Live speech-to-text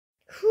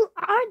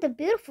are the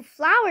beautiful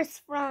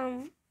flowers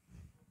from?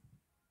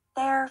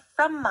 They're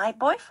from my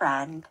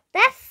boyfriend.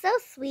 That's so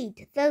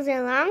sweet. Those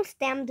are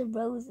long-stemmed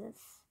roses.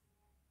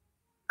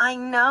 I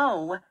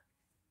know.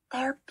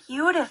 They're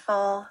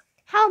beautiful.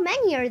 How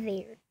many are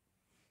there?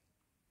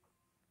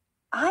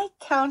 I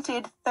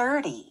counted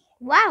 30.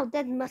 Wow,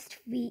 that must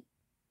have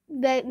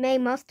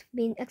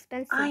been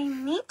expensive. I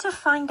need to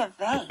find a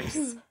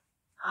vase.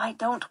 I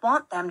don't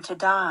want them to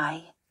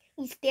die.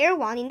 Is there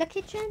one in the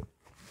kitchen?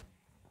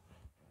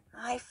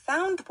 I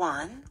found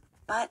one,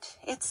 but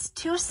it's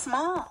too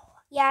small.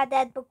 Yeah,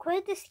 that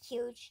bouquet is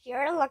huge.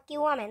 You're a lucky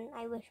woman.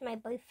 I wish my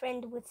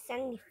boyfriend would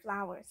send me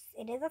flowers.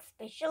 It is a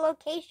special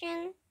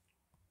occasion.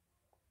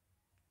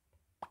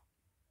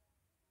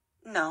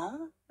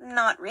 No,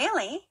 not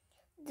really.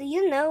 Do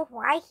you know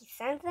why he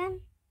sent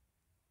them?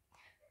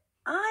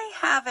 I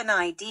have an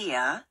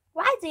idea.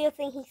 Why do you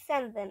think he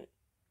sent them?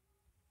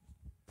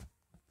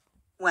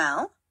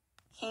 Well,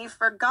 he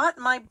forgot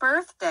my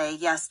birthday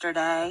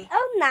yesterday.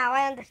 Oh, now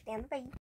I understand.